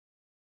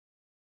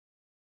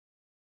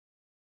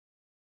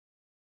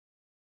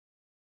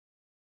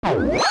We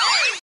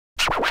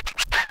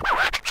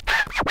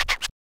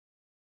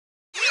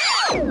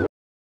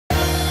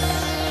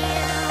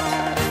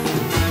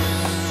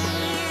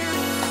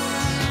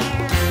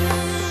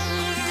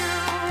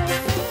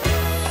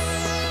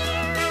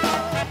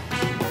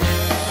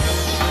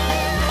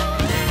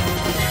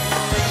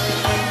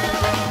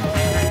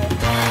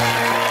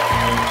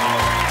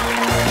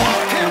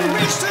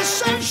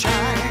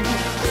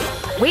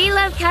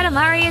Love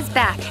Katamari is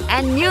back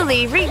and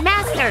newly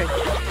remastered.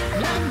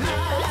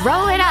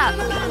 Roll it up.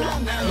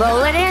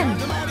 Roll it in.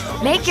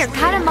 Make your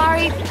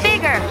Katamari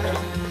bigger.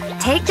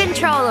 Take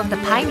control of the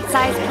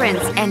pint-sized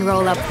prince and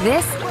roll up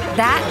this,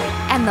 that,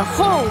 and the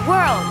whole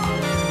world.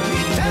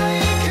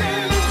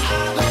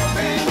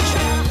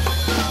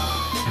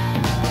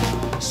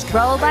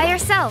 Roll by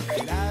yourself.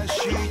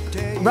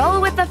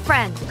 Roll with a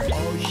friend.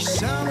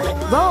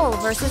 Roll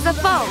versus a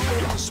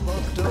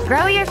foe.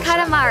 Grow your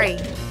Katamari.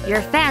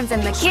 Your fans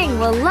and the king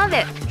will love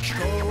it.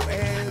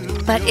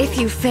 But if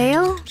you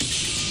fail,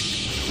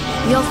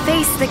 you'll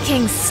face the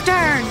king's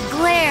stern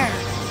glare.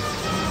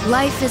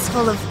 Life is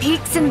full of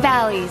peaks and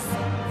valleys.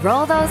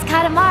 Roll those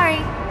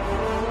Katamari.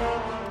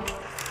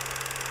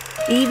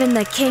 Even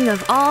the king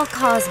of all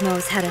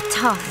cosmos had a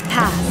tough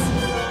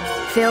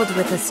past, filled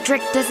with a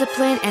strict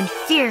discipline and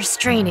fierce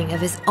training of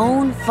his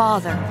own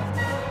father.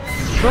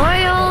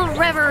 Royal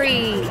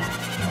Reverie!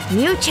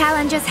 New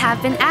challenges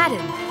have been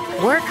added.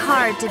 Work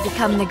hard to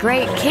become the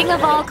great king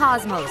of all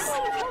cosmos.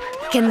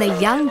 Can the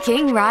young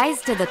king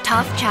rise to the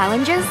tough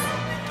challenges?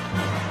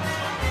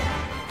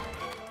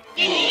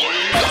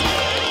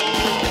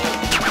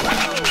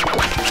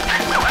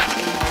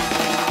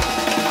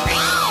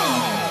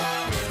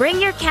 Bring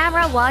your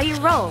camera while you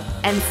roll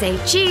and say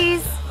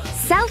cheese,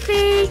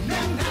 selfie,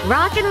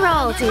 rock and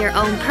roll to your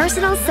own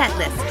personal set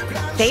list,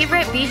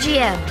 favorite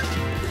BGM,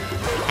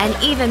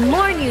 and even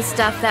more new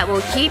stuff that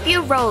will keep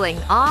you rolling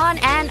on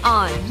and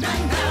on.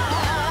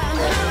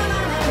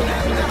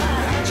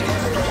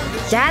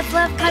 Dads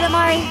love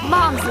Katamari,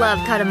 moms love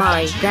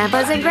Katamari,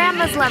 grandpas and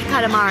grandmas love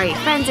Katamari,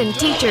 friends and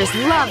teachers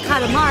love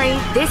Katamari,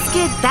 this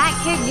kid, that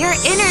kid, your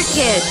inner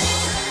kid.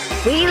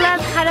 We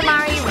Love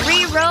Katamari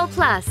Reroll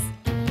Plus.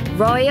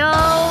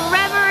 Royal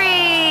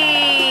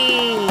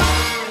Reverie!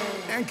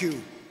 Thank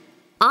you.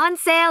 On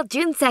sale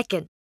June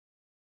 2nd.